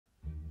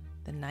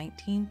the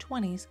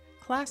 1920s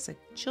classic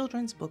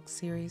children's book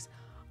series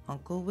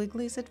Uncle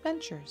Wiggily's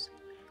Adventures,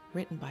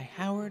 written by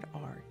Howard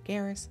R.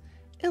 Garis,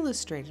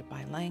 illustrated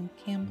by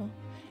Campbell,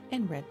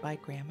 and read by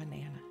Grandma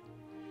Nana.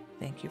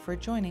 Thank you for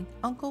joining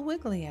Uncle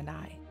Wiggily and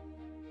I.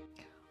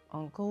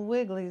 Uncle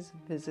Wiggily's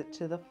Visit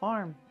to the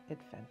Farm,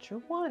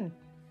 Adventure 1.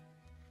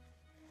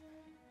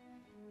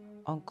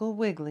 Uncle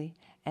Wiggily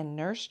and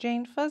Nurse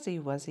Jane Fuzzy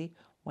Wuzzy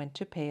went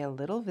to pay a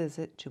little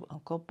visit to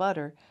Uncle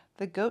Butter,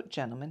 the goat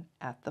gentleman,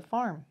 at the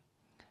farm.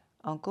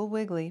 Uncle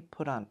Wiggily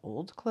put on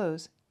old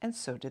clothes, and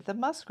so did the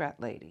muskrat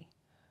lady.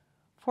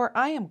 "For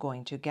I am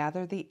going to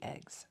gather the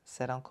eggs,"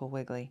 said Uncle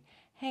Wiggily,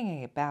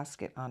 hanging a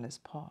basket on his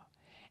paw,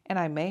 "and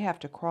I may have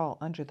to crawl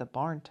under the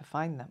barn to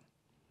find them."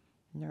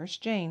 Nurse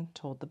Jane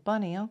told the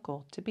bunny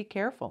uncle to be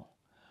careful.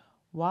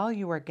 "While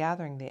you are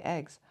gathering the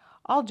eggs,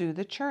 I'll do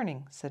the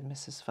churning," said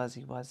Mrs.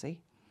 Fuzzy Wuzzy.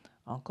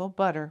 Uncle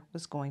Butter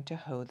was going to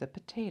hoe the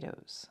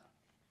potatoes.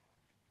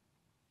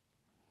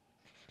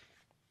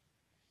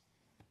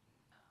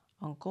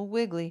 Uncle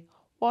Wiggily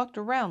walked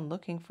around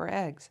looking for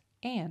eggs,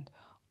 and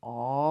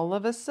all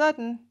of a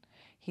sudden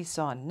he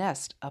saw a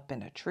nest up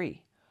in a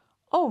tree.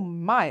 "Oh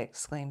my!"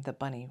 exclaimed the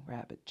bunny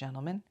rabbit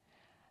gentleman.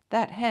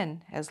 "That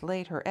hen has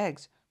laid her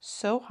eggs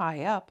so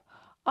high up,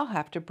 I'll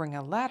have to bring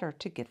a ladder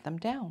to get them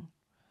down."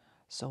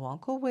 So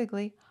Uncle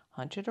Wiggily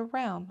hunted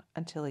around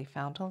until he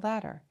found a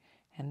ladder,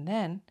 and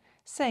then,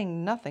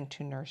 saying nothing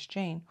to Nurse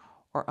Jane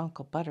or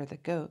Uncle Butter the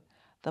goat,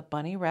 the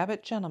bunny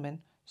rabbit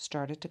gentleman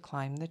started to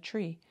climb the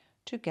tree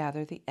to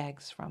gather the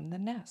eggs from the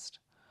nest.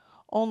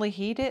 Only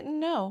he didn't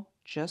know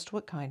just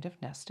what kind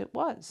of nest it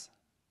was.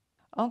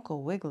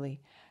 Uncle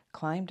Wiggily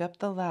climbed up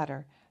the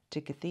ladder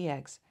to get the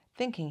eggs,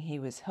 thinking he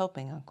was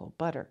helping Uncle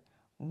Butter,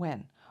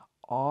 when,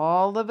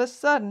 all of a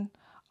sudden,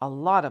 a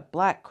lot of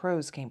black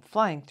crows came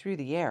flying through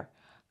the air.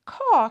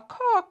 "Caw,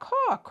 caw,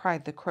 caw!"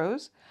 cried the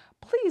crows.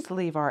 "Please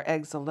leave our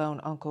eggs alone,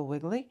 Uncle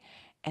Wiggily."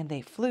 And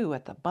they flew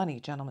at the bunny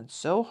gentleman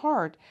so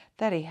hard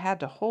that he had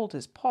to hold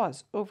his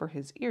paws over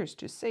his ears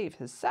to save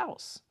his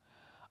souse.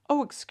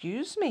 "Oh,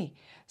 excuse me,"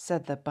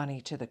 said the bunny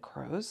to the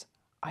crows.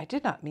 "I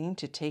did not mean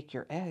to take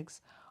your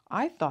eggs.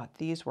 I thought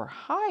these were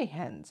high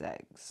hen's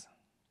eggs."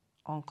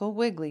 Uncle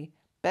Wiggily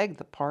begged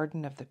the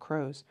pardon of the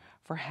crows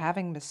for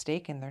having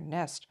mistaken their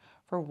nest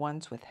for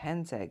ones with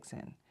hen's eggs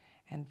in,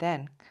 and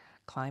then,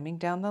 climbing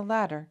down the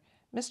ladder,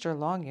 Mr.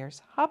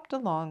 Longears hopped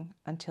along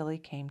until he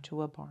came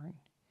to a barn.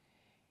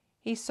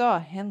 He saw a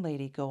hen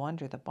lady go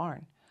under the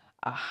barn.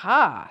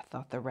 "Aha!"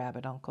 thought the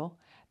rabbit uncle.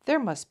 "There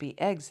must be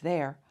eggs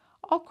there.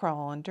 I'll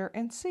crawl under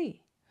and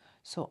see."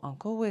 So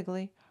Uncle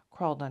Wiggily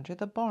crawled under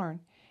the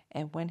barn,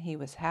 and when he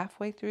was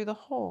halfway through the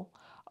hole,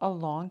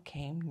 along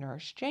came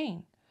Nurse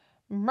Jane.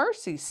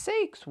 "Mercy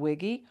sakes,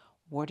 Wiggy,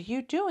 what are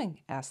you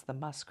doing?" asked the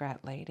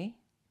muskrat lady.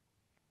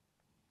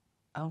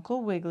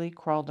 Uncle Wiggily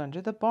crawled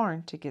under the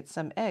barn to get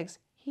some eggs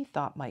he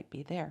thought might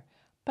be there,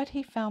 but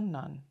he found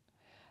none.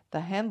 The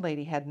hen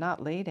lady had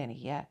not laid any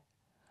yet.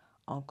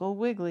 Uncle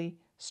Wiggily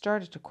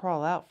started to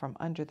crawl out from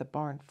under the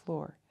barn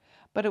floor,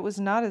 but it was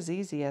not as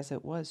easy as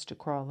it was to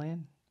crawl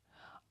in.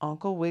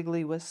 Uncle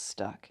Wiggily was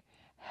stuck.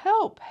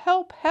 "Help!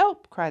 Help!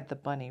 Help!" cried the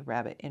bunny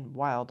rabbit in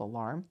wild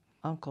alarm.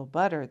 Uncle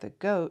Butter the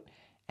goat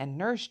and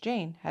Nurse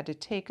Jane had to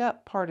take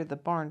up part of the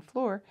barn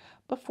floor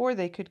before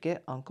they could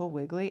get Uncle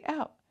Wiggily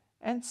out,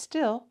 and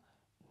still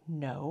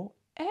no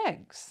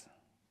eggs.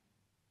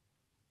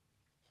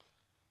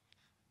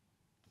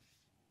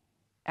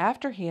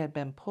 After he had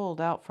been pulled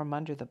out from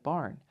under the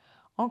barn,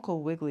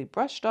 Uncle Wiggily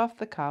brushed off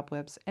the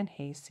cobwebs and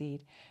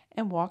hayseed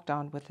and walked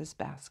on with his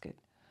basket.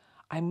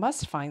 "I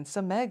must find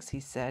some eggs," he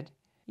said.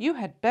 "You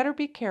had better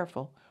be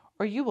careful,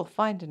 or you will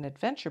find an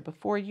adventure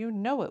before you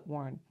know it,"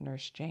 warned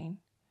Nurse Jane.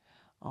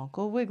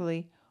 Uncle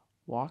Wiggily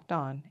walked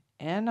on,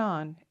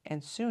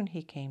 and soon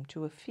he came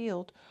to a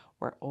field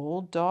where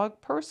old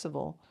dog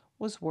Percival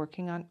was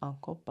working on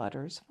Uncle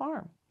Butter's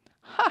farm.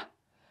 "Ha!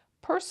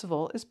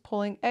 Percival is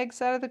pulling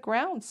eggs out of the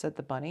ground," said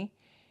the bunny.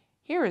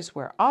 "Here is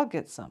where I'll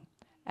get some.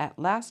 At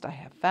last I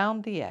have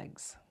found the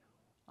eggs."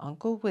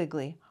 Uncle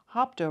Wiggily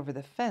hopped over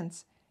the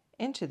fence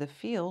into the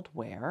field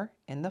where,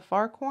 in the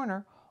far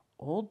corner,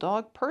 old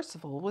dog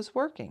Percival was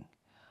working.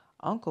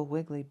 Uncle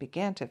Wiggily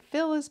began to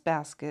fill his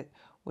basket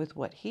with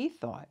what he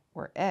thought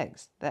were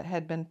eggs that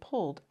had been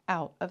pulled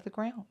out of the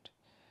ground.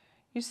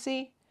 You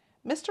see,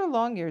 Mr.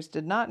 Longears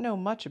did not know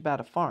much about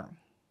a farm.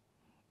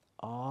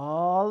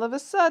 All of a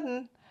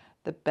sudden,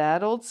 the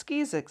bad old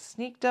Skeezicks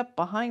sneaked up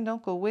behind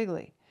Uncle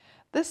Wiggily.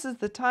 "This is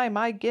the time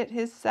I get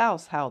his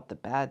souse," howled the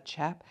bad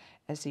chap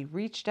as he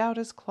reached out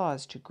his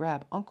claws to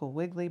grab Uncle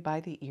Wiggily by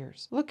the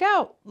ears. Look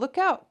out! Look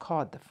out!"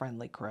 cawed the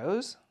friendly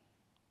crows.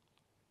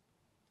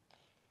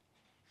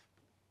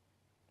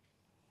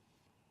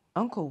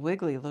 Uncle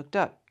Wiggily looked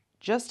up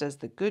just as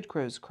the good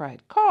crows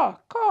cried, "Caw,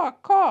 caw,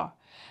 caw!"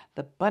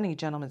 The bunny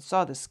gentleman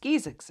saw the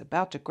Skeezicks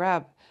about to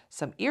grab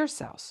some ear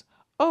souse.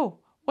 "Oh,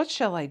 what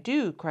shall I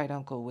do?" cried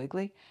Uncle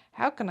Wiggily.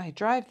 "How can I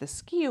drive the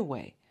skee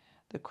away?"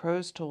 The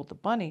crows told the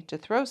bunny to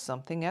throw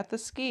something at the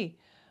skee.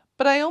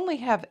 "But I only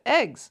have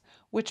eggs,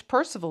 which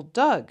Percival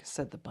dug,"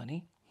 said the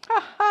bunny.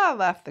 "Ha ha!" ha!"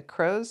 laughed the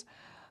crows.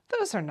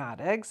 "Those are not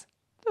eggs.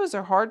 Those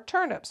are hard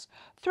turnips.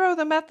 Throw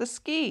them at the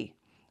ski."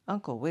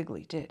 Uncle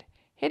Wiggily did,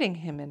 hitting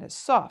him in his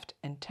soft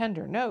and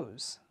tender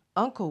nose.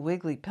 Uncle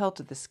Wiggily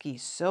pelted the ski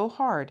so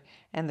hard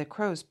and the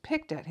crows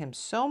picked at him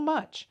so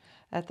much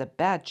that the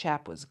bad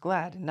chap was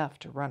glad enough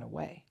to run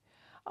away.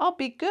 "I'll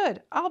be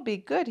good, I'll be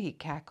good," he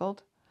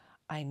cackled.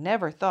 "I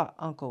never thought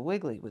Uncle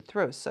Wiggily would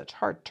throw such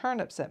hard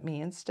turnips at me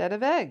instead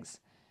of eggs."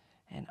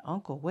 And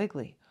Uncle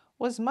Wiggily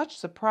was much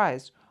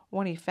surprised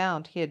when he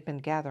found he had been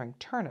gathering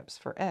turnips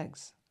for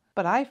eggs.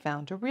 "But I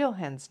found a real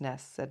hen's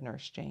nest," said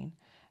Nurse Jane,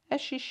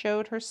 as she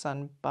showed her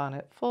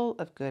sunbonnet full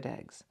of good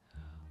eggs.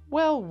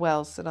 "Well,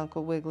 well," said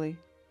Uncle Wiggily,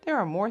 "there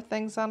are more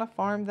things on a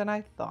farm than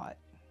I thought."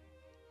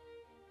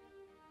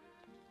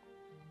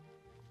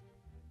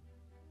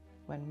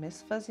 When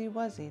Miss Fuzzy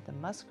Wuzzy, the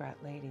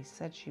muskrat lady,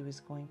 said she was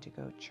going to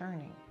go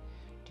churning,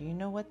 do you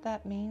know what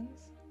that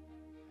means?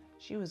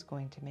 She was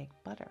going to make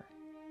butter.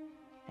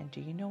 And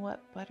do you know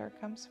what butter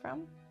comes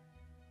from?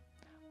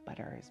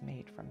 Butter is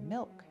made from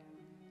milk.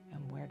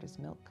 And where does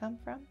milk come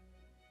from?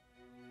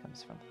 It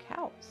comes from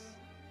cows.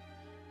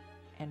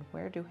 And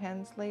where do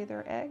hens lay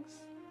their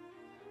eggs?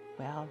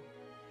 Well,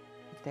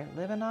 if they're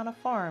living on a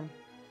farm,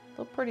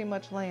 they'll pretty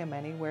much lay them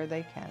anywhere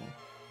they can.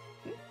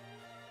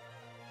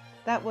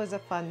 That was a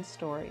fun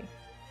story.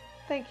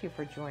 Thank you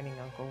for joining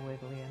Uncle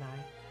Wiggily and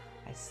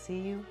I see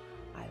you,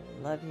 I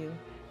love you,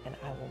 and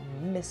I will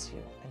miss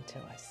you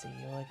until I see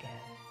you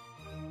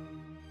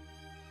again.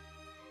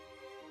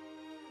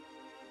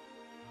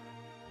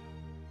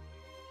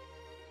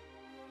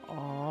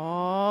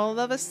 All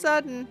of a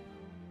sudden,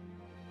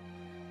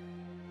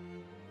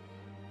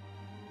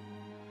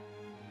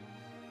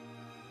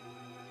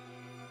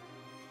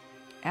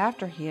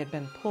 after he had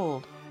been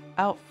pulled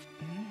out,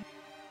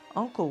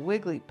 Uncle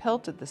Wiggily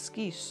pelted the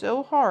ski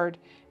so hard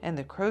and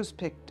the crows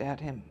picked at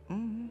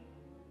him.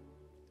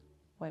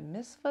 When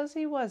Miss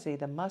Fuzzy Wuzzy,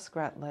 the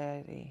muskrat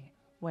lady,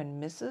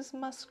 when Mrs.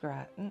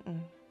 Muskrat,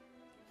 I'm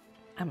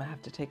gonna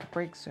have to take a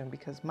break soon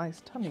because my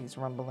tummy's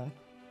rumbling.